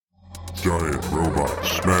Giant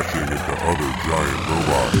robots smashing into other giant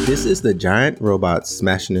robots. This is the Giant Robots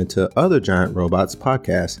Smashing into Other Giant Robots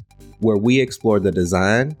podcast, where we explore the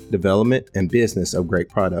design, development, and business of great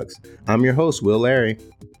products. I'm your host, Will Larry.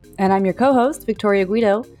 And I'm your co-host, Victoria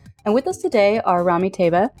Guido. And with us today are Rami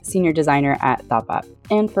Teba, Senior Designer at thoughtbot,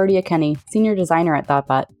 and Ferdia Kenny, Senior Designer at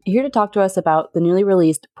thoughtbot, here to talk to us about the newly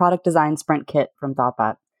released Product Design Sprint Kit from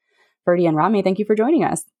thoughtbot. Ferdia and Rami, thank you for joining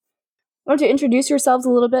us. Why don't you introduce yourselves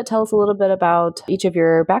a little bit? Tell us a little bit about each of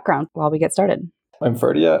your backgrounds while we get started. I'm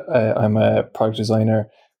Ferdia. I'm a product designer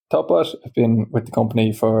at thoughtbot. I've been with the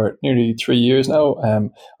company for nearly 3 years now.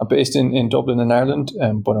 I'm based in Dublin in Ireland,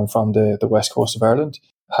 but I'm from the west coast of Ireland.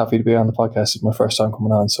 Happy to be on the podcast. It's my first time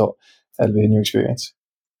coming on, so it'll be a new experience.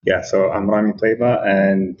 Yeah, so I'm Rami Teba,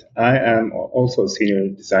 and I am also a senior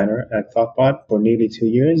designer at thoughtbot for nearly 2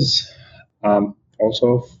 years.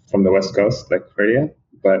 Also from the west coast, like Ferdia,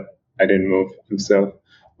 but I didn't move. I'm still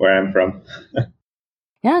where I'm from.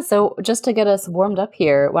 Yeah, so just to get us warmed up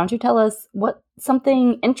here, why don't you tell us what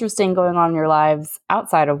something interesting going on in your lives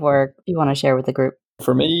outside of work you want to share with the group?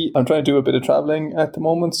 For me, I'm trying to do a bit of traveling at the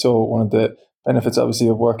moment. So one of the benefits, obviously,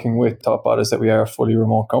 of working with thoughtbot is that we are a fully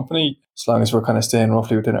remote company. As long as we're kind of staying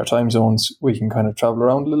roughly within our time zones, we can kind of travel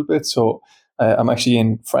around a little bit. So I'm actually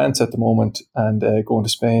in France at the moment and going to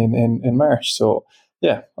Spain in March. So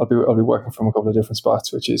yeah, I'll be working from a couple of different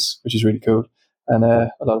spots, which is really cool and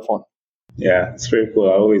a lot of fun. Yeah, it's very cool.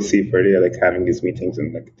 I always see Ferdia like having these meetings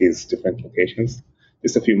in like these different locations.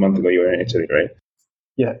 Just a few months ago, you were in Italy, right?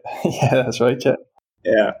 Yeah, yeah, that's right. Yeah.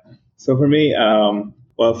 Yeah. So for me,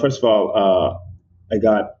 well, first of all, I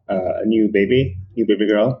got a new baby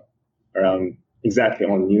girl, around exactly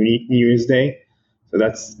on New Year's Day. So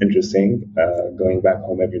that's interesting. Going back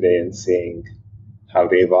home every day and seeing how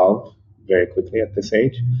they evolve very quickly at this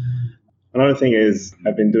age. Another thing is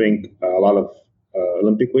I've been doing a lot of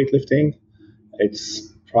Olympic weightlifting.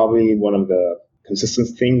 It's probably one of the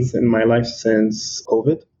consistent things in my life since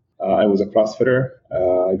COVID. I was a CrossFitter.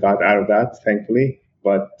 I got out of that, thankfully.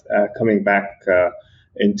 But coming back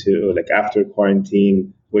into like after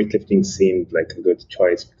quarantine, weightlifting seemed like a good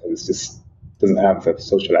choice because it just doesn't have the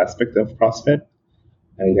social aspect of CrossFit.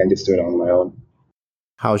 And you can just do it on my own.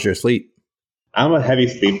 How's your sleep? I'm a heavy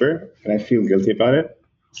sleeper, and I feel guilty about it.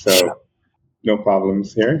 So no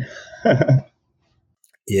problems here.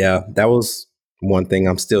 Yeah, that was one thing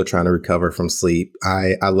I'm still trying to recover from sleep.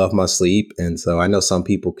 I love my sleep. And so I know some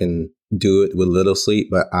people can do it with little sleep,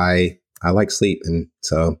 but I like sleep. And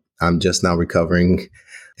so I'm just now recovering.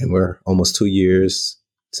 And we're almost 2 years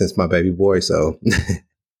since my baby boy. So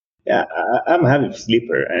yeah, I'm a heavy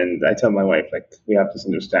sleeper. And I tell my wife, like, we have this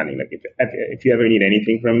understanding. Like, if you ever need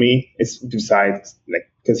anything from me, it's besides, like,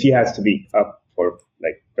 because he has to be up for,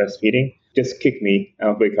 like, breastfeeding. Just kick me.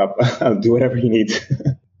 I'll wake up. I'll do whatever you need.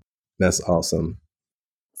 That's awesome.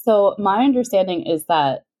 So my understanding is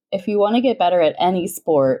that if you want to get better at any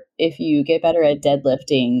sport, if you get better at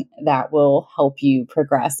deadlifting, that will help you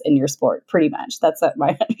progress in your sport, pretty much. That's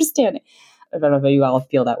my understanding. I don't know if you all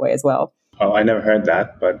feel that way as well. Oh, I never heard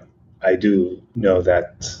that, but I do know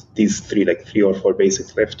that these three or four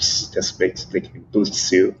basic lifts just basically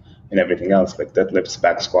boosts you and everything else, like deadlifts,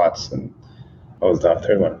 back squats, and what was the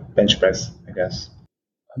third one? Bench press, I guess.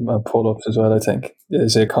 And pull-ups as well, I think. They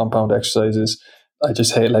say compound exercises. I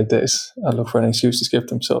just hate like this. I look for an excuse to skip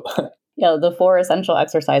them. So yeah, the 4 essential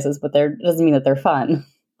exercises, but doesn't mean that they're fun,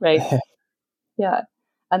 right? Yeah.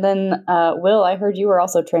 And then, Will, I heard you were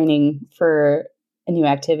also training for a new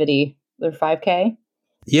activity, the 5K.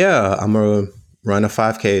 Yeah, I'm going to run a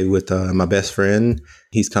 5K with my best friend.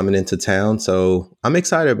 He's coming into town, so I'm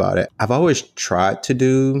excited about it. I've always tried to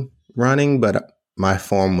do running, but my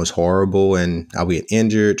form was horrible and I would get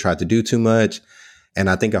injured, tried to do too much. And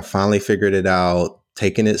I think I finally figured it out,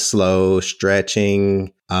 taking it slow,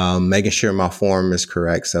 stretching, making sure my form is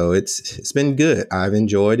correct. So it's been good. I've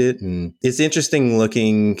enjoyed it. And it's interesting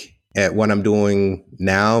looking at what I'm doing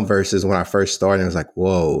now versus when I first started. It was like,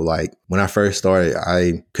 whoa, like when I first started,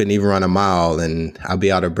 I couldn't even run a mile and I'd be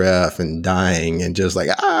out of breath and dying and just like,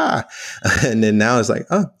 And then now it's like,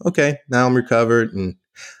 oh, okay, now I'm recovered and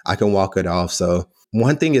I can walk it off. So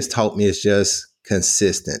one thing it's taught me is just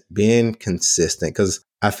being consistent. Because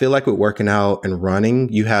I feel like with working out and running,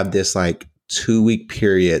 you have this like 2-week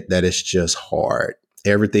period that is just hard.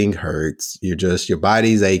 Everything hurts. Your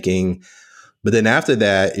body's aching. But then after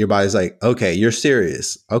that, your body's like, okay, you're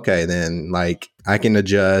serious. Okay, then like I can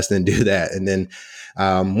adjust and do that. And then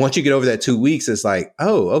once you get over that 2 weeks, it's like,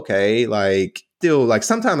 oh, okay, like still like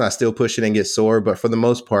sometimes I still push it and get sore, but for the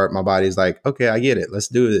most part, my body's like, okay, I get it. Let's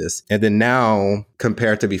do this. And then now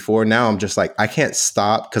compared to before, now I'm just like, I can't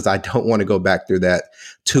stop because I don't want to go back through that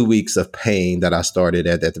 2 weeks of pain that I started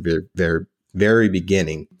at the very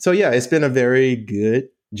beginning. So yeah, it's been a very good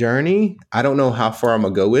journey. I don't know how far I'm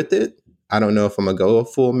gonna go with it. I don't know if I'm gonna go a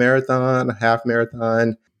full marathon, a half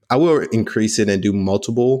marathon. I will increase it and do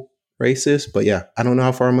multiple races, but yeah, I don't know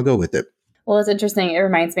how far I'm gonna go with it. Well, it's interesting. It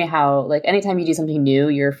reminds me how, like, anytime you do something new,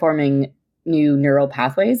 you're forming new neural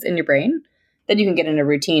pathways in your brain. Then you can get in a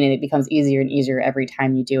routine and it becomes easier and easier every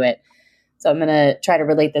time you do it. So I'm going to try to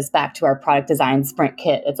relate this back to our product design sprint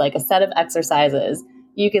kit. It's like a set of exercises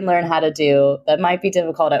you can learn how to do that might be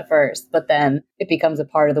difficult at first, but then it becomes a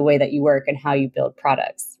part of the way that you work and how you build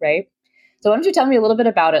products, right? So why don't you tell me a little bit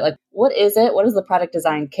about it? Like, what is it? What is the product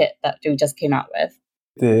design kit that you just came out with?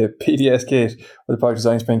 The PDS kit or the product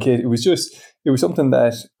design sprint kit, it was something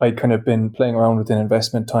that I'd kind of been playing around with in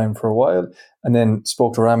investment time for a while, and then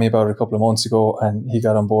spoke to Rami about it a couple of months ago, and he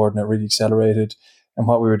got on board and it really accelerated in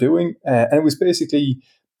what we were doing. And it was basically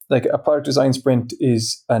like a product design sprint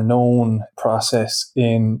is a known process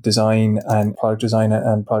in design and product design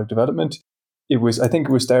and product development. I think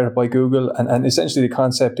it was started by Google, and essentially the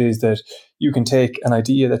concept is that you can take an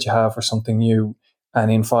idea that you have for something new and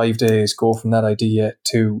in 5 days go from that idea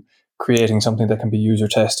to creating something that can be user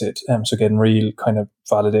tested. So getting real kind of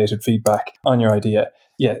validated feedback on your idea.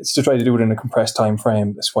 Yeah, it's to try to do it in a compressed time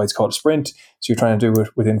frame. That's why it's called a sprint. So you're trying to do it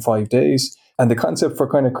within 5 days. And the concept for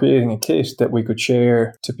kind of creating a kit that we could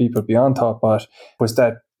share to people beyond thoughtbot was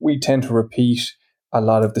that we tend to repeat a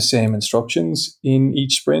lot of the same instructions in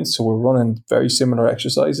each sprint. So we're running very similar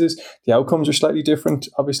exercises. The outcomes are slightly different,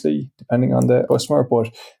 obviously, depending on the customer,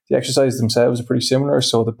 but the exercises themselves are pretty similar.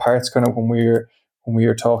 So the parts kind of when we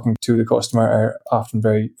are talking to the customer are often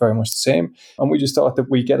very, very much the same. And we just thought that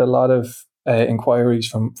we get a lot of inquiries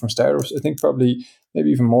from startups. I think probably maybe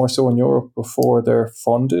even more so in Europe before they're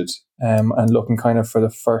funded and looking kind of for the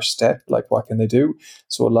first step, like what can they do?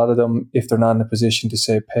 So a lot of them, if they're not in a position to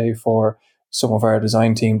say pay for some of our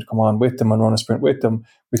design team to come on with them and run a sprint with them,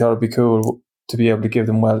 we thought it'd be cool to be able to give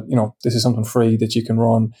them, well, this is something free that you can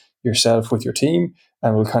run yourself with your team,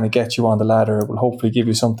 and will kind of get you on the ladder. It will hopefully give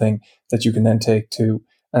you something that you can then take to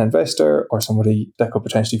an investor or somebody that could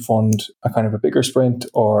potentially fund a kind of a bigger sprint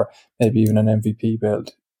or maybe even an MVP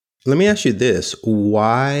build. Let me ask you this.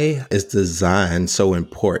 Why is design so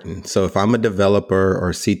important? So if I'm a developer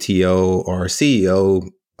or CTO or CEO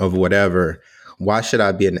of whatever, why should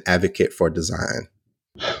I be an advocate for design?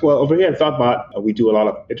 Well, over here at thoughtbot, we do a lot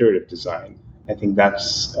of iterative design. I think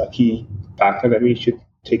that's a key factor that we should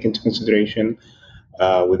take into consideration.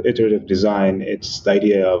 With iterative design, it's the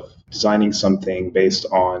idea of designing something based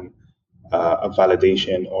on a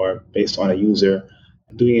validation or based on a user,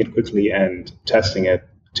 doing it quickly and testing it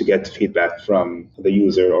to get feedback from the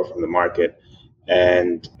user or from the market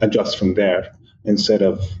and adjust from there, instead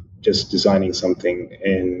of just designing something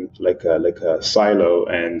in like a silo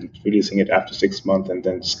and releasing it after 6 months and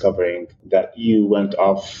then discovering that you went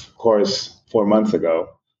off course 4 months ago.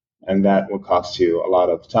 And that will cost you a lot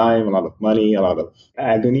of time, a lot of money, a lot of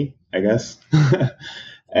agony, I guess.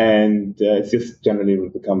 And it's just generally will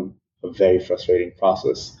become a very frustrating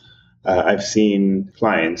process. I've seen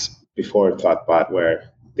clients before thoughtbot where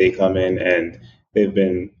they come in and they've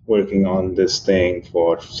been working on this thing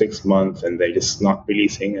for 6 months and they're just not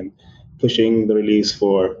releasing and pushing the release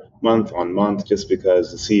for month on month just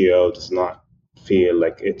because the CEO does not feel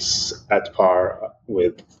like it's at par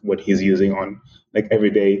with what he's using on like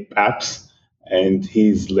everyday apps. And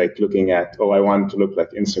he's like looking at, oh, I want to look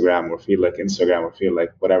like Instagram or feel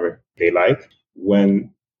like whatever they like.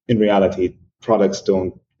 When in reality, products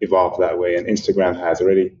don't evolve that way. And Instagram has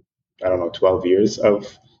already, 12 years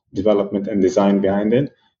of development and design behind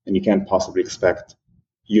it. And you can't possibly expect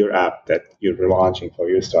your app that you're launching for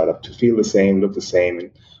your startup to feel the same, look the same,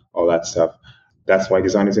 and all that stuff. That's why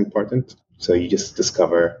design is important. So you just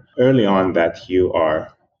discover early on that you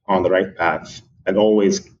are on the right path and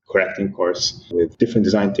always correcting course with different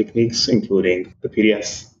design techniques, including the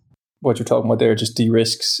PDS. What you're talking about there just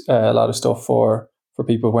de-risks a lot of stuff for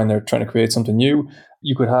people when they're trying to create something new.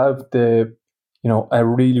 You could have a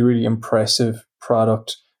really, really impressive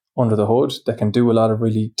product under the hood that can do a lot of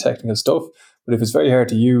really technical stuff. But if it's very hard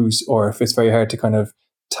to use, or if it's very hard to kind of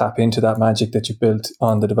tap into that magic that you built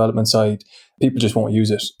on the development side, people just won't use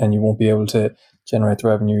it and you won't be able to generate the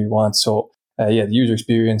revenue you want. So the user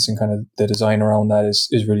experience and kind of the design around that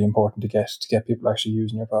is really important to get people actually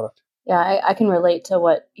using your product. Yeah, I can relate to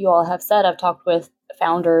what you all have said. I've talked with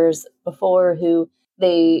founders before who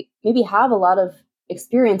they maybe have a lot of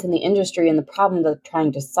experience in the industry and the problem they're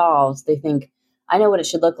trying to solve. So they think, I know what it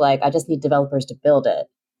should look like. I just need developers to build it.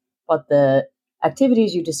 But the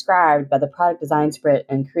activities you described by the product design sprint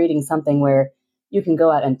and creating something where you can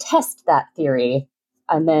go out and test that theory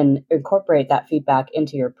and then incorporate that feedback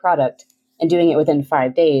into your product and doing it within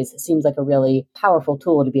 5 days seems like a really powerful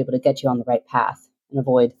tool to be able to get you on the right path and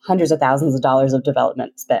avoid hundreds of thousands of dollars of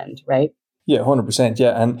development spend, right? Yeah, 100%.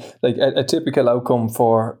 Yeah. And like a typical outcome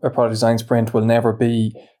for a product design sprint will never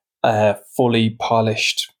be a fully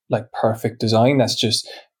polished, like perfect design.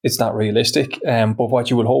 It's not realistic. But what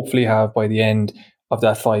you will hopefully have by the end of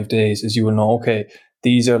that 5 days is you will know, okay,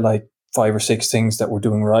 these are like 5 or 6 things that we're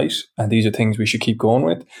doing right. And these are things we should keep going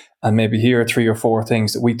with. And maybe here are 3 or 4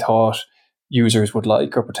 things that we thought users would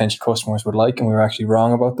like or potential customers would like. And we were actually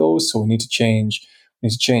wrong about those. So we need to change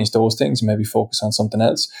those things and maybe focus on something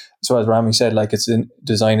else. So as Rami said, like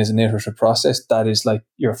design is an iterative process. That is like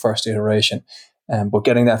your first iteration. But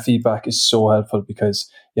getting that feedback is so helpful because,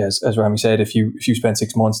 yes, as Rami said, if you spend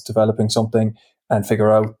 6 months developing something and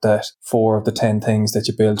figure out that 4 of the 10 things that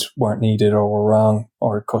you built weren't needed or were wrong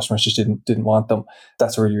or customers just didn't want them,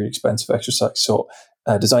 that's a really, really expensive exercise. So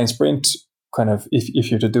design sprint, kind of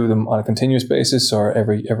if you're to do them on a continuous basis or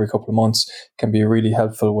every couple of months, can be a really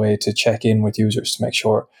helpful way to check in with users to make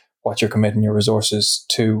sure what you're committing your resources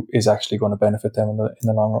to is actually going to benefit them in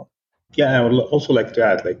the long run. Yeah, I would also like to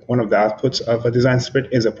add, like one of the outputs of a design sprint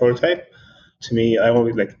is a prototype. To me, I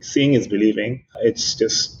always like seeing is believing. It's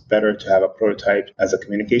just better to have a prototype as a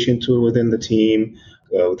communication tool within the team,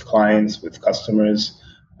 with clients, with customers,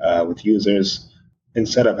 with users,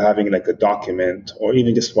 instead of having like a document or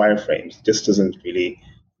even just wireframes. It just doesn't really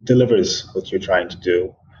delivers what you're trying to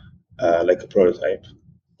do, like a prototype.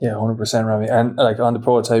 Yeah, 100%, Rami. And like on the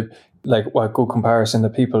prototype, like what good comparison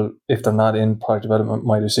that people, if they're not in product development,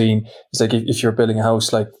 might have seen is like if you're building a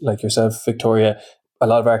house like yourself, Victoria, a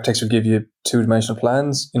lot of architects will give you 2-dimensional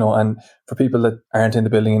plans, and for people that aren't in the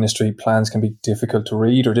building industry, plans can be difficult to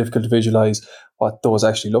read or difficult to visualize what those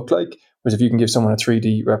actually look like. Whereas if you can give someone a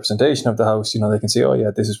 3D representation of the house, they can say, oh yeah,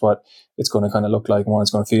 this is what it's going to kind of look like and what it's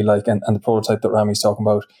going to feel like. And the prototype that Rami's talking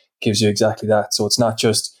about gives you exactly that. So it's not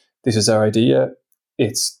just, this is our idea,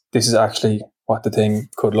 this is actually what the thing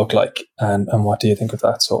could look like. And what do you think of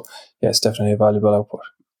that? So yeah, it's definitely a valuable output.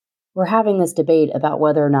 We're having this debate about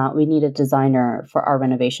whether or not we need a designer for our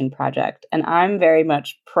renovation project. And I'm very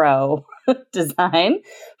much pro design,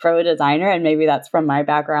 pro designer. And maybe that's from my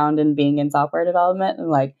background in being in software development. And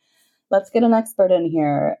like, let's get an expert in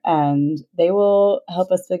here and they will help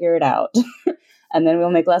us figure it out. And then we'll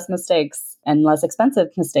make less mistakes and less expensive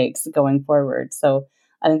mistakes going forward. So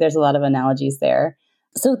I think there's a lot of analogies there.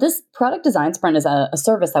 So this product design sprint is a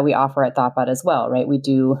service that we offer at thoughtbot as well, right? We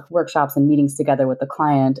do workshops and meetings together with the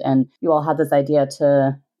client, and you all had this idea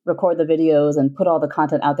to record the videos and put all the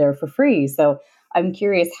content out there for free. So I'm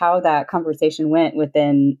curious how that conversation went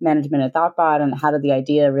within management at thoughtbot, and how did the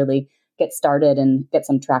idea really get started and get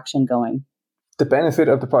some traction going? The benefit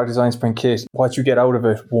of the product design sprint kit, what you get out of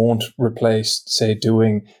it won't replace, say,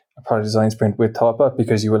 doing a product design sprint with thoughtbot,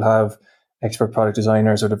 because you will have expert product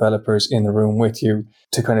designers or developers in the room with you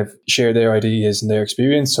to kind of share their ideas and their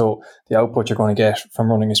experience. So the output you're going to get from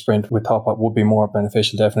running a sprint with thoughtbot would be more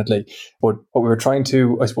beneficial, definitely. But what we were trying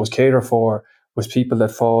to, I suppose, cater for was people that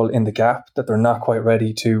fall in the gap, that they're not quite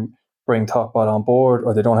ready to bring thoughtbot on board,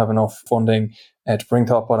 or they don't have enough funding to bring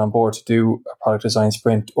thoughtbot on board to do a product design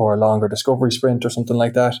sprint or a longer discovery sprint or something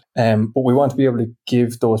like that. But we want to be able to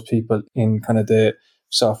give those people in kind of the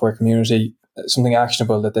software community something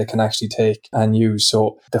actionable that they can actually take and use.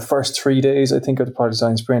 So the first 3 days, I think, of the product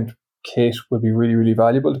design sprint kit will be really, really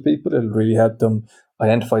valuable to people. It'll really help them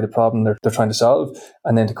identify the problem they're trying to solve,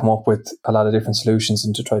 and then to come up with a lot of different solutions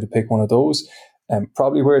and to try to pick one of those.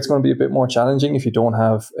 Probably where it's going to be a bit more challenging if you don't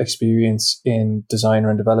have experience in design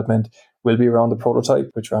or in development will be around the prototype,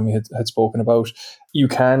 which Rami had spoken about. You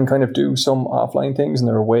can kind of do some offline things, and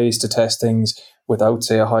there are ways to test things without,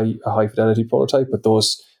 say, a high fidelity prototype, but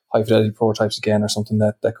those high fidelity prototypes, again, are something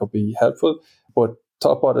that could be helpful. But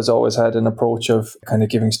thoughtbot has always had an approach of kind of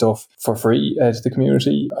giving stuff for free to the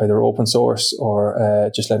community, either open source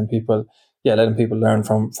or just letting people learn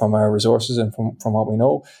from our resources and from what we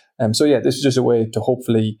know. So yeah, this is just a way to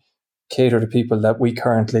hopefully cater to people that we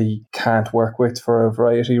currently can't work with for a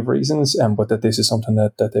variety of reasons, but that this is something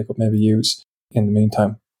that they could maybe use in the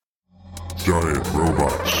meantime. Giant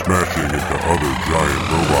robots smashing into other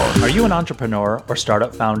giant robots. Are you an entrepreneur or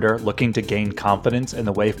startup founder looking to gain confidence in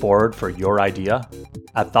the way forward for your idea?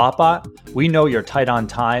 At thoughtbot, we know you're tight on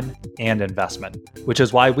time and investment, which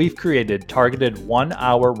is why we've created targeted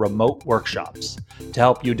 1-hour remote workshops to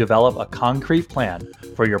help you develop a concrete plan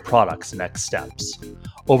for your product's next steps.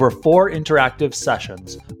 Over 4 interactive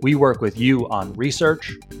sessions, we work with you on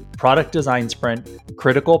research, product design sprint,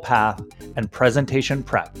 critical path, and presentation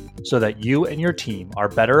prep so that you and your team are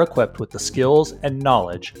better equipped with the skills and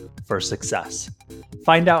knowledge for success.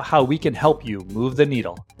 Find out how we can help you move the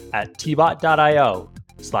needle at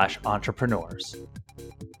tbot.io/entrepreneurs.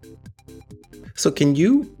 So can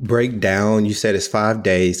you break down, you said it's 5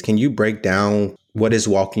 days. Can you break down what is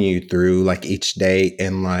walking you through like each day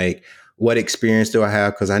and like what experience do I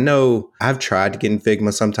have? Because I know I've tried to get in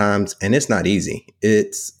Figma sometimes and it's not easy.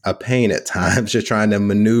 It's a pain at times just trying to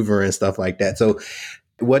maneuver and stuff like that. So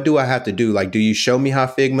what do I have to do? Like, do you show me how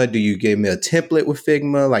Figma? Do you give me a template with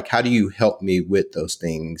Figma? Like, how do you help me with those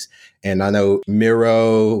things? And I know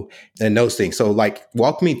Miro and those things. So like,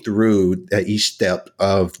 walk me through each step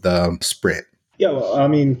of the sprint. Yeah, well, I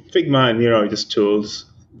mean, Figma and Miro are just tools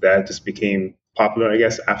that just became popular, I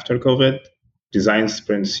guess, after COVID. Design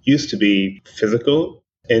sprints used to be physical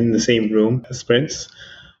in the same room as sprints.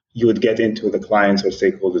 You would get into the clients or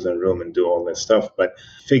stakeholders in a room and do all this stuff. But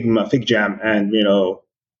FigJam and Miro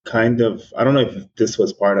kind of, I don't know if this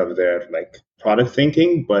was part of their like product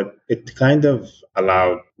thinking, but it kind of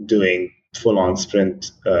allowed doing full-on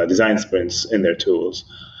sprint design sprints in their tools.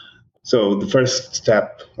 So the first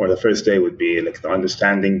step or the first day would be like the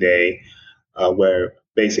understanding day, where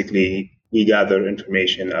basically we gather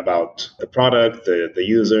information about the product, the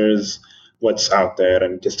users, what's out there,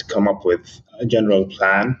 and just to come up with a general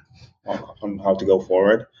plan on how to go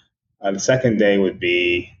forward. And the second day would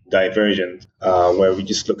be diversion, where we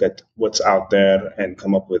just look at what's out there and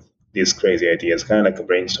come up with these crazy ideas, kind of like a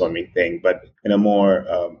brainstorming thing, but in a more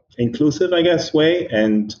inclusive, I guess, way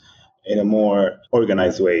and in a more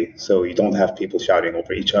organized way. So you don't have people shouting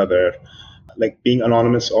over each other. Like being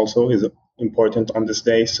anonymous also is important on this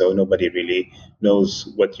day, so nobody really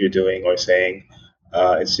knows what you're doing or saying.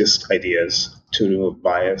 It's just ideas to remove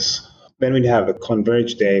bias. Then we have the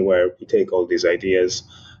converge day where we take all these ideas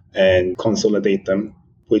and consolidate them,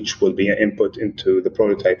 which will be an input into the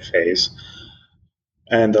prototype phase.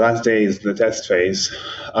 And the last day is the test phase.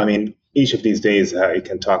 I mean, each of these days you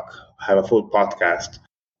can have a full podcast.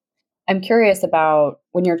 I'm curious about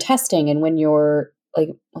when you're testing and when you're like,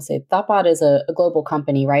 let's say thoughtbot is a global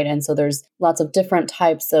company, right? And so there's lots of different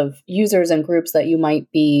types of users and groups that you might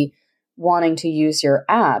be wanting to use your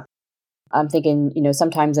app. I'm thinking,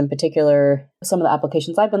 sometimes in particular, some of the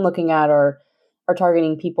applications I've been looking at are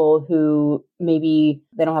targeting people who maybe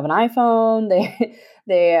they don't have an iPhone, they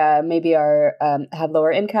maybe are have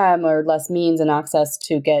lower income or less means and access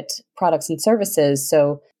to get products and services.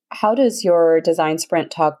 So how does your design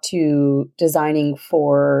sprint talk to designing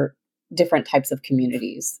for different types of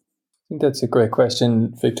communities? I think that's a great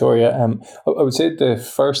question, Victoria. I would say the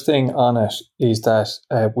first thing on it is that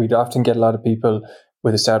we'd often get a lot of people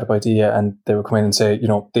with a startup idea and they would come in and say,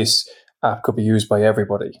 this app could be used by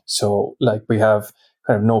everybody. So like we have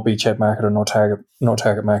kind of no beachhead market or no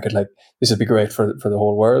target market, like this would be great for the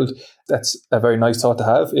whole world. That's a very nice thought to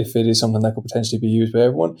have if it is something that could potentially be used by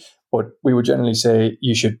everyone. But we would generally say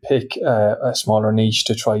you should pick a smaller niche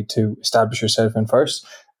to try to establish yourself in first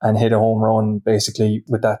and hit a home run basically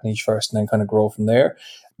with that niche first and then kind of grow from there.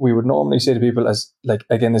 We would normally say to people as like,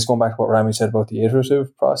 again, this going back to what Rami said about the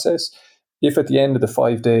iterative process, if at the end of the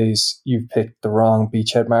 5 days you've picked the wrong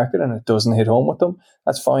beachhead market and it doesn't hit home with them,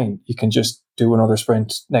 that's fine. You can just do another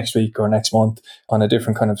sprint next week or next month on a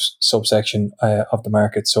different kind of subsection of the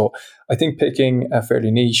market. So I think picking a fairly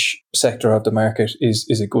niche sector of the market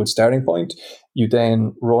is a good starting point. You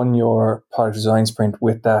then run your product design sprint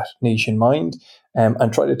with that niche in mind.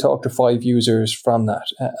 And try to talk to 5 users from that.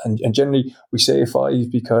 And generally, we say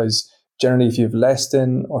 5 because generally if you have less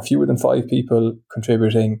than or fewer than 5 people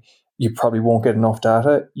contributing, you probably won't get enough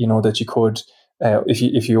data, that you could,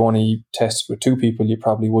 if you only tested with 2 people, you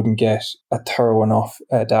probably wouldn't get a thorough enough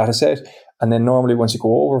data set. And then normally once you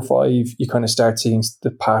go over 5, you kind of start seeing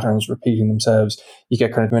the patterns repeating themselves. You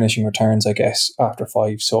get kind of diminishing returns, I guess, after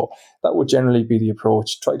 5. So that would generally be the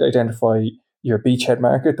approach. Try to identify your beachhead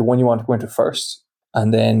market, the one you want to go into first,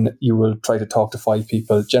 and then you will try to talk to 5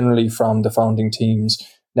 people, generally from the founding team's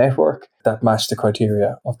network, that match the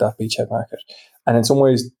criteria of that beachhead market. And in some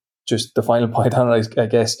ways, just the final point on it, I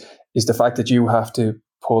guess, is the fact that you have to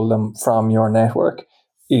pull them from your network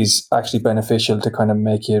is actually beneficial to kind of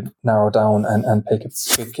make you narrow down and pick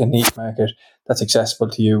a niche market that's accessible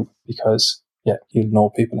to you, because you'll know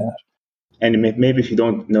people in it. And maybe if you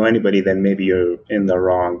don't know anybody, then maybe you're in the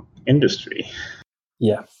wrong industry.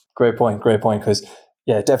 Yeah, great point. Because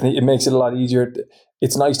definitely it makes it a lot easier.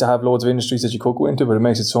 It's nice to have loads of industries that you could go into, but it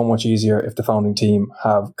makes it so much easier if the founding team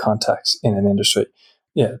have contacts in an industry.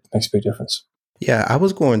 Yeah, it makes a big difference. Yeah, I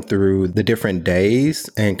was going through the different days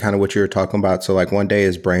and kind of what you were talking about. So like one day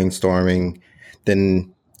is brainstorming,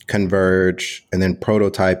 then converge, and then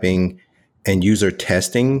prototyping and user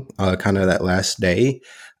testing, kind of that last day.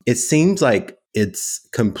 It seems like it's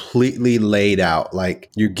completely laid out. Like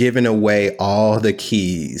you're giving away all the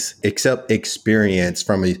keys except experience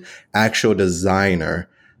from an actual designer.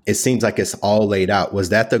 It seems like it's all laid out. Was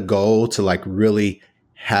that the goal, to like really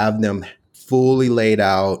have them fully laid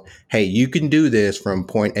out? Hey, you can do this from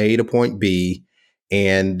point A to point B,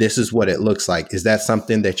 and this is what it looks like. Is that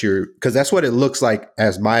something that because that's what it looks like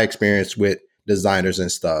as my experience with designers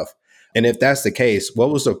and stuff. And if that's the case, what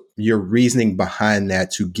was your reasoning behind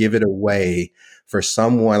that, to give it away for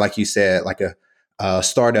someone, like you said, like a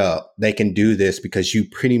startup? They can do this because you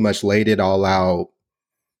pretty much laid it all out.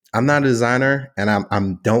 I'm not a designer, and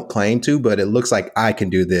I'm don't claim to, but it looks like I can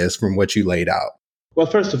do this from what you laid out. Well,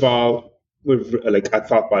 first of all, at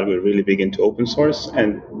thoughtbot, we're really big into open source,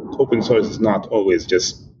 and open source is not always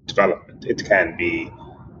just development. It can be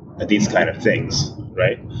these kind of things,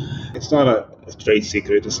 right? It's not a trade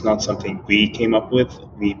secret. It's not something we came up with.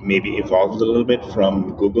 We maybe evolved a little bit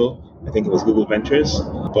from Google. I think it was Google Ventures,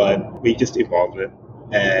 but we just evolved it.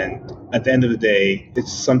 And at the end of the day,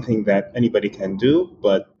 it's something that anybody can do,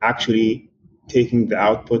 but actually taking the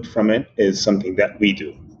output from it is something that we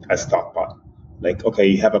do as thoughtbot. Like, okay,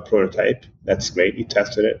 you have a prototype. That's great. You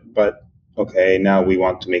tested it, but okay, now we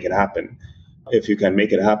want to make it happen. If you can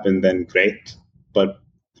make it happen, then great. But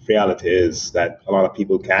the reality is that a lot of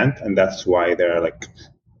people can't, and that's why there are like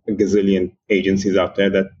a gazillion agencies out there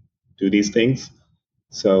that do these things.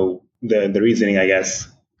 So the reasoning, I guess,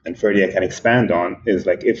 and Ferdy I can expand on, is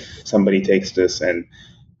like, if somebody takes this and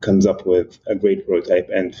comes up with a great prototype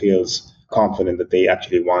and feels confident that they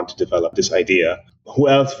actually want to develop this idea, who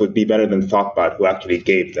else would be better than thoughtbot, who actually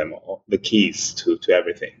gave them the keys to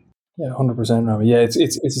everything? Yeah, 100%, Rami. Yeah, it's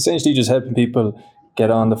essentially just helping people get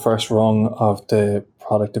on the first rung of the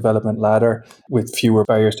product development ladder with fewer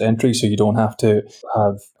barriers to entry, so you don't have to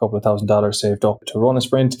have a couple of $1,000 saved up to run a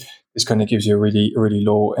sprint. This kind of gives you a really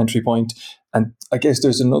low entry point. And I guess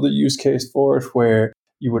there's another use case for it where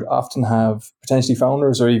you would often have potentially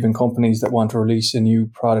founders or even companies that want to release a new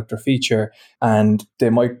product or feature, and they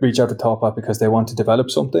might reach out to thoughtbot because they want to develop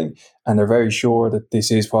something and they're very sure that this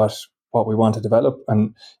is what we want to develop,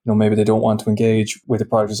 and maybe they don't want to engage with a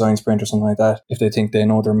product design sprint or something like that if they think they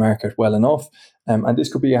know their market well enough. And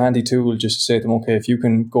this could be a handy tool just to say to them, okay, if you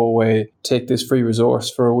can go away, take this free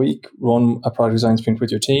resource for a week, run a product design sprint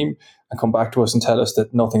with your team, and come back to us and tell us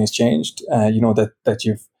that nothing has changed, that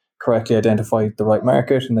you've correctly identified the right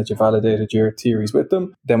market and that you validated your theories with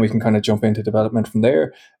them, then we can kind of jump into development from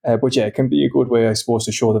there. But it can be a good way, I suppose,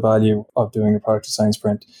 to show the value of doing a product design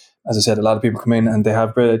sprint. As I said, a lot of people come in and they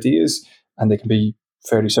have great ideas and they can be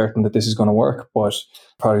fairly certain that this is going to work, but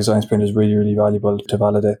product design sprint is really valuable to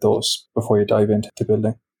validate those before you dive into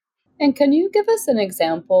building. And can you give us an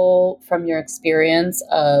example from your experience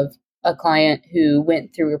of a client who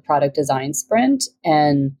went through a product design sprint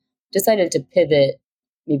and decided to pivot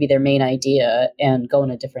maybe their main idea and go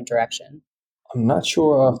in a different direction? I'm not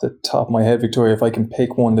sure off the top of my head, Victoria, if I can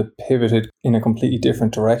pick one that pivoted in a completely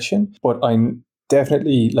different direction, but I'm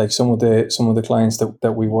definitely, like, some of the clients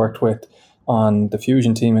that we worked with on the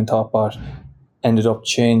Fusion team in thoughtbot ended up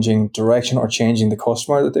changing direction or changing the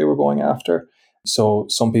customer that they were going after. So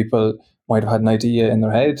some people might have had an idea in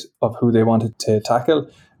their head of who they wanted to tackle,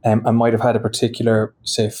 and might have had a particular,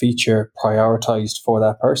 say, feature prioritized for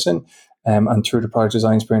that person. And through the product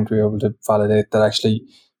design sprint, we were able to validate that actually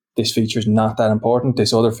this feature is not that important.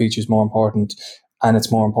 This other feature is more important, and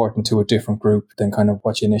it's more important to a different group than kind of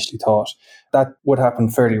what you initially thought. That would happen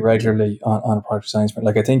fairly regularly on a product design sprint.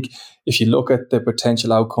 Like, I think if you look at the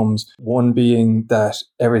potential outcomes, one being that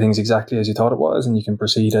everything's exactly as you thought it was and you can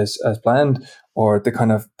proceed as planned, or the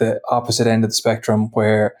kind of the opposite end of the spectrum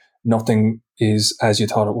where nothing is as you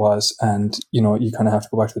thought it was, and you kind of have to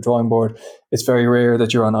go back to the drawing board. It's very rare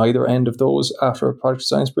that you're on either end of those after a product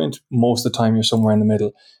design sprint. Most of the time you're somewhere in the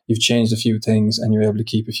middle. You've changed a few things and you're able to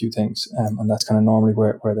keep a few things, and that's kind of normally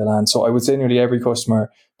where they land. So I would say nearly every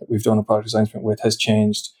customer that we've done a product design sprint with has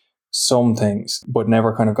changed some things, but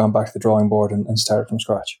never kind of gone back to the drawing board and started from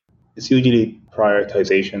scratch. It's usually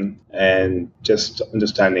prioritization and just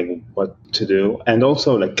understanding what to do, and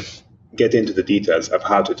also like get into the details of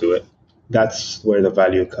how to do it. That's where the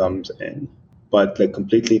value comes in. But like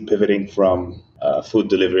completely pivoting from a food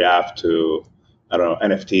delivery app to, I don't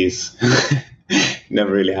know, NFTs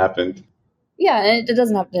never really happened. Yeah, and it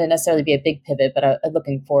doesn't have to necessarily be a big pivot, but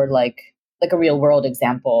looking forward, like a real world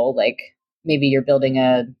example, like maybe you're building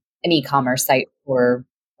an e-commerce site or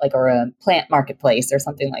a plant marketplace or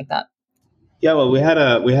something like that. Yeah, well, we had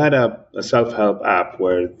a self-help app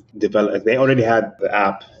where they already had the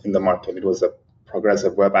app in the market. It was a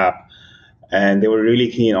progressive web app, and they were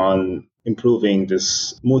really keen on improving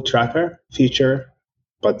this mood tracker feature.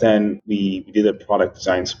 But then we did a product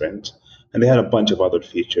design sprint, and they had a bunch of other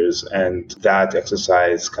features, and that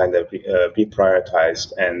exercise kind of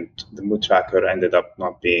reprioritized, and the mood tracker ended up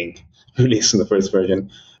not being released in the first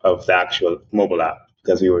version of the actual mobile app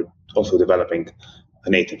because we were also developing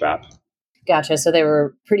a native app. Gotcha. So they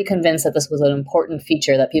were pretty convinced that this was an important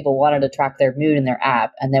feature that people wanted to track their mood in their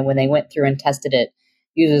app. And then when they went through and tested it,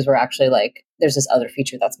 users were actually like, there's this other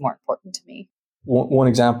feature that's more important to me. One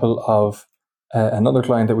example of another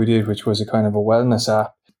client that we did, which was a kind of a wellness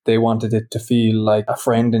app, they wanted it to feel like a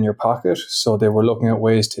friend in your pocket. So they were looking at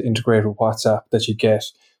ways to integrate with WhatsApp that you get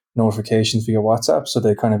notifications via WhatsApp. So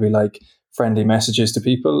they kind of be like friendly messages to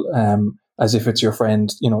people, as if it's your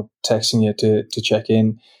friend, texting you to check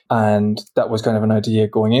in. And that was kind of an idea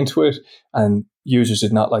going into it. And users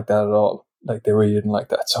did not like that at all. Like they really didn't like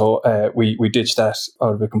that. So we ditched that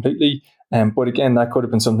out of it completely. But again, that could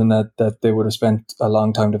have been something that they would have spent a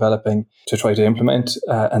long time developing to try to implement.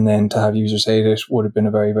 And then to have users hate it would have been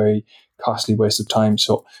a very, very costly waste of time.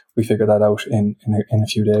 So we figured that out in a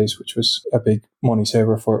few days, which was a big money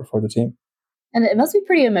saver for the team. And it must be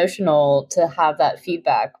pretty emotional to have that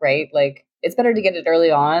feedback, right? Like it's better to get it early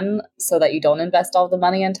on so that you don't invest all the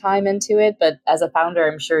money and time into it. But as a founder,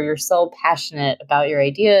 I'm sure you're so passionate about your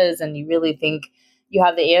ideas and you really think you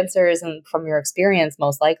have the answers and from your experience,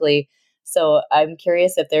 most likely. So I'm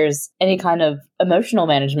curious if there's any kind of emotional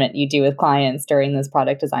management you do with clients during this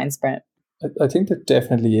product design sprint. I think there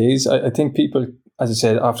definitely is. I think people, as I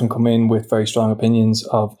said, often come in with very strong opinions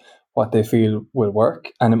of what they feel will work.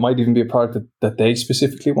 And it might even be a product that they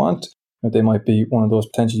specifically want. They might be one of those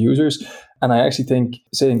potential users. And I actually think,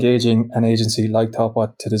 say, engaging an agency like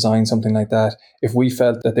thoughtbot to design something like that, if we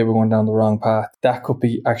felt that they were going down the wrong path, that could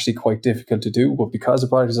be actually quite difficult to do. But because of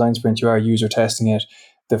product design sprint, you are user testing it.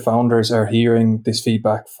 The founders are hearing this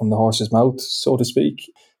feedback from the horse's mouth, so to speak.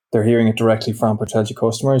 They're hearing it directly from potential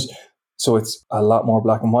customers. So it's a lot more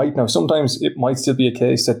black and white. Now, sometimes it might still be a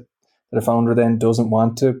case that a founder then doesn't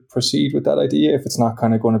want to proceed with that idea if it's not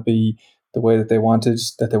kind of going to be the way that they wanted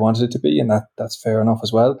it to be, and that's fair enough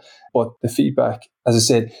as well. But the feedback, as I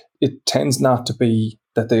said, it tends not to be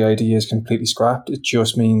that the idea is completely scrapped. It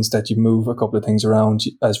just means that you move a couple of things around.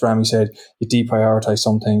 As Rami said, you deprioritize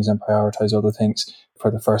some things and prioritize other things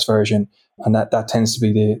for the first version, and that tends to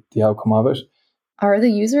be the outcome of it. Are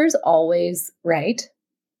the users always right?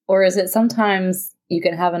 Or is it sometimes you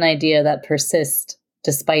can have an idea that persists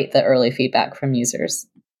despite the early feedback from users?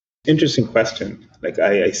 Interesting question. Like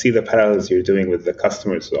I see the parallels you're doing with the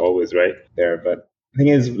customers always right there, but the thing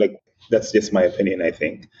is, like, that's just my opinion. I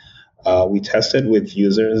think we tested with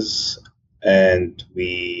users and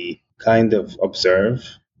we kind of observe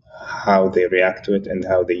how they react to it and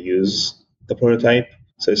how they use the prototype.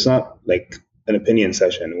 So it's not like an opinion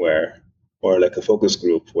session or like a focus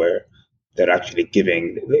group where they're actually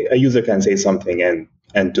giving, a user can say something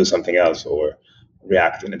and do something else or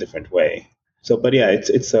react in a different way. So, but yeah,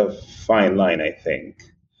 it's a fine line, I think.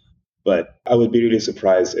 But I would be really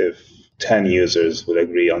surprised if 10 users would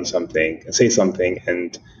agree on something, say something,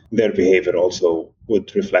 and their behavior also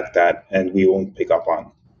would reflect that, and we won't pick up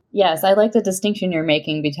on. Yes, I like the distinction you're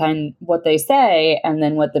making between what they say and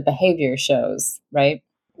then what the behavior shows, right?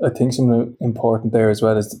 I think something important there as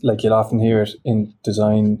well is, like you'll often hear it in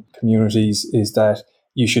design communities, is that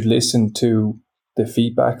you should listen to the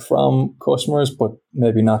feedback from customers, but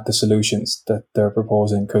maybe not the solutions that they're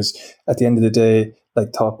proposing. Because at the end of the day, like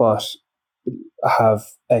thoughtbot have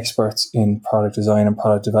experts in product design and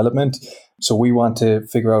product development. So we want to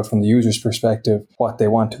figure out from the user's perspective what they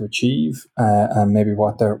want to achieve and maybe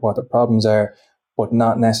what their problems are, but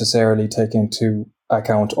not necessarily take into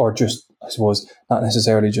account, or just, I suppose, not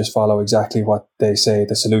necessarily just follow exactly what they say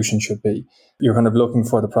the solution should be. You're kind of looking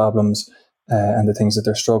for the problems and the things that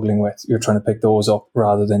they're struggling with. You're trying to pick those up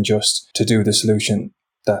rather than just to do the solution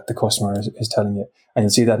that the customer is telling you. And you'll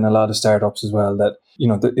see that in a lot of startups as well, that,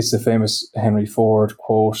 it's the famous Henry Ford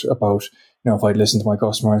quote about, if I'd listened to my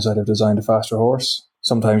customers, I'd have designed a faster horse.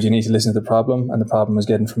 Sometimes you need to listen to the problem, and the problem is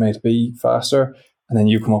getting from A to B faster, and then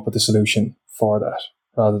you come up with a solution for that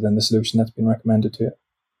rather than the solution that's been recommended to you.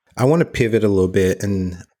 I want to pivot a little bit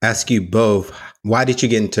and ask you both, why did you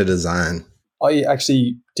get into design? I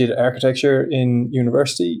actually did architecture in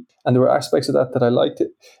university, and there were aspects of that I liked.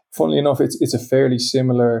 It. Funnily enough, it's a fairly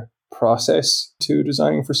similar process to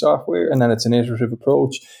designing for software, and then it's an iterative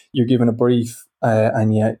approach. You're given a brief,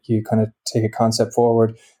 and yet you kind of take a concept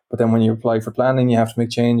forward. But then when you apply for planning, you have to make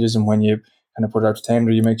changes, and when you kind of put it out to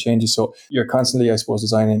tender, you make changes. So you're constantly, I suppose,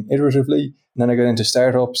 designing iteratively. And then I got into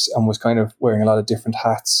startups and was kind of wearing a lot of different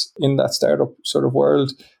hats in that startup sort of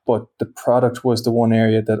world. But the product was the one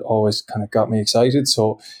area that always kind of got me excited.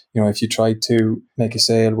 So, if you tried to make a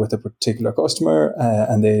sale with a particular customer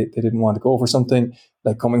and they didn't want to go for something,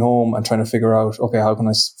 like coming home and trying to figure out, okay, how can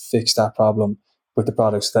I fix that problem with the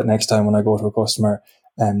product so that next time when I go to a customer,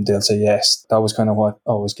 they'll say yes. That was kind of what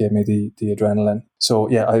always gave me the adrenaline. So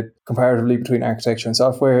yeah, comparatively between architecture and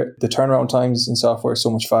software, the turnaround times in software are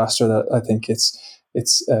so much faster that I think it's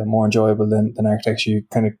more enjoyable than architecture. You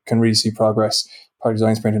kind of can really see progress. Product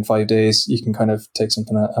design sprint in 5 days, you can kind of take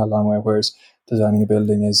something a long way, whereas designing a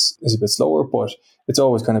building is a bit slower, but it's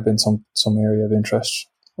always kind of been some area of interest.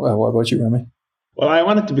 Well, what about you, Remy? Well, I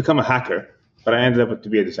wanted to become a hacker, but I ended up to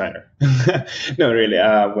be a designer. No, really.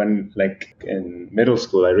 When in middle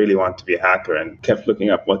school, I really wanted to be a hacker and kept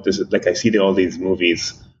looking up what this is. I see all these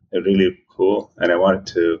movies, they're really cool, and I wanted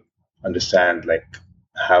to understand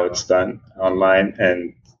how it's done online.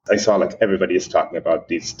 And I saw everybody is talking about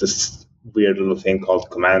this weird little thing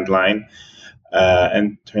called command line,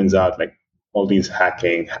 and turns out all these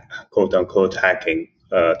hacking, quote unquote hacking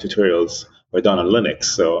tutorials were done on Linux.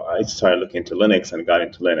 So I started looking into Linux and got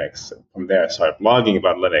into Linux. From there, I started blogging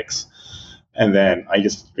about Linux. And then I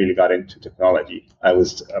just really got into technology. I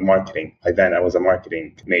was marketing. By then, I was a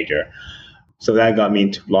marketing major. So that got me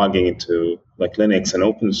into blogging into Linux and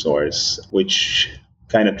open source, which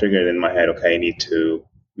kind of triggered in my head, okay, I need to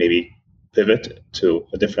maybe pivot to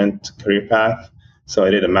a different career path. So I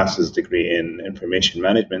did a master's degree in information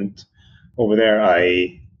management. Over there,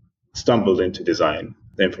 I stumbled into design.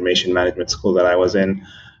 The information management school that I was in,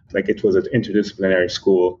 it was an interdisciplinary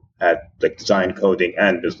school, had design, coding,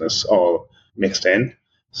 and business all mixed in.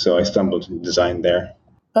 So I stumbled into design there.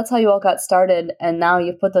 That's how you all got started, and now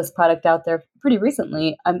you've put this product out there pretty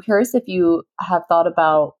recently. I'm curious if you have thought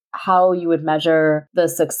about how you would measure the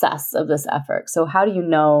success of this effort. So how do you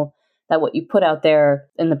know that what you put out there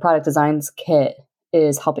in the product designs kit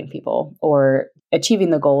is helping people or achieving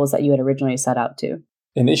the goals that you had originally set out to?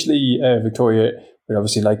 Initially, Victoria, we'd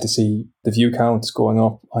obviously like to see the view counts going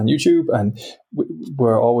up on YouTube, and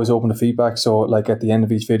we're always open to feedback. So at the end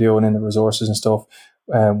of each video and in the resources and stuff,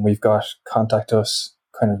 we've got contact us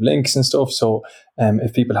kind of links and stuff. So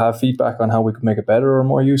if people have feedback on how we could make it better or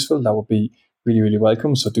more useful, that would be really, really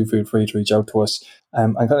welcome. So do feel free to reach out to us.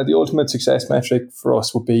 And kind of the ultimate success metric for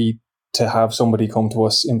us would be to have somebody come to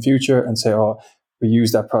us in future and say, oh, we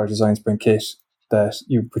use that product design sprint kit that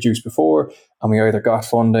you produced before, and we either got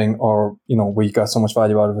funding or we got so much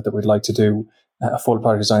value out of it that we'd like to do a full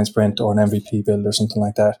product design sprint or an MVP build or something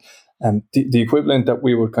like that. And the equivalent that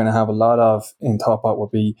we would kind of have a lot of in thoughtbot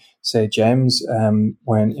would be, say, gems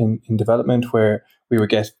when in development, where we would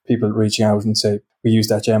get people reaching out and say, we use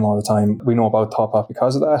that gem all the time. We know about thoughtbot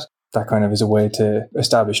because of that. That kind of is a way to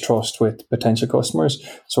establish trust with potential customers.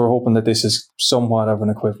 So we're hoping that this is somewhat of an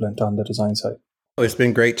equivalent on the design side. It's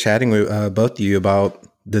been great chatting with both of you about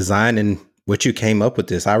design and what you came up with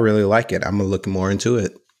this. I really like it. I'm looking more into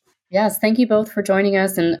it. Yes, thank you both for joining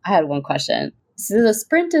us. And I had one question. So the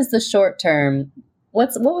sprint is the short term.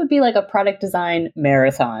 What would be a product design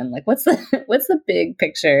marathon? What's the big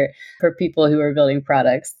picture for people who are building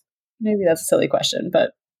products? Maybe that's a silly question,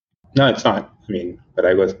 but no, it's not. But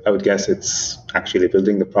I would guess it's actually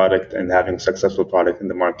building the product and having a successful product in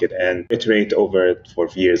the market and iterate over it for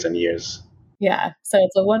years and years. Yeah. So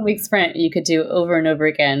it's a 1 week sprint you could do over and over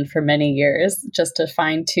again for many years just to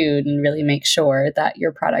fine tune and really make sure that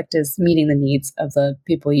your product is meeting the needs of the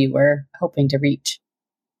people you were hoping to reach.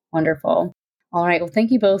 Wonderful. All right. Well,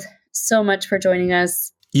 thank you both so much for joining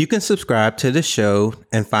us. You can subscribe to the show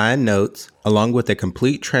and find notes along with a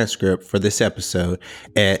complete transcript for this episode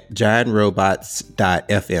at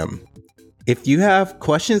giantrobots.fm. If you have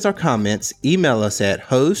questions or comments, email us at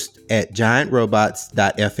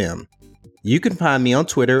host@giantrobots.fm. You can find me on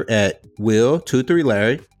Twitter at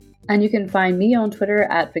Will23Larry. And you can find me on Twitter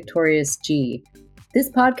at VictoriousG. This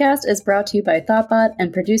podcast is brought to you by thoughtbot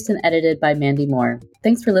and produced and edited by Mandy Moore.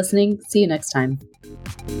 Thanks for listening. See you next time.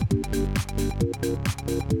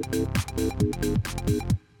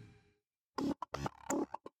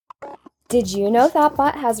 Did you know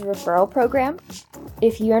thoughtbot has a referral program?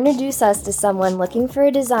 If you introduce us to someone looking for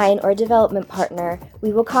a design or development partner,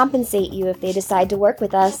 we will compensate you if they decide to work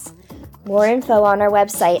with us. More info on our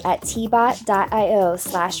website at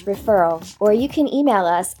tbot.io/referral, or you can email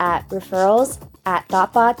us at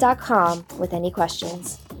referrals@thoughtbot.com with any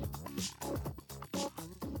questions.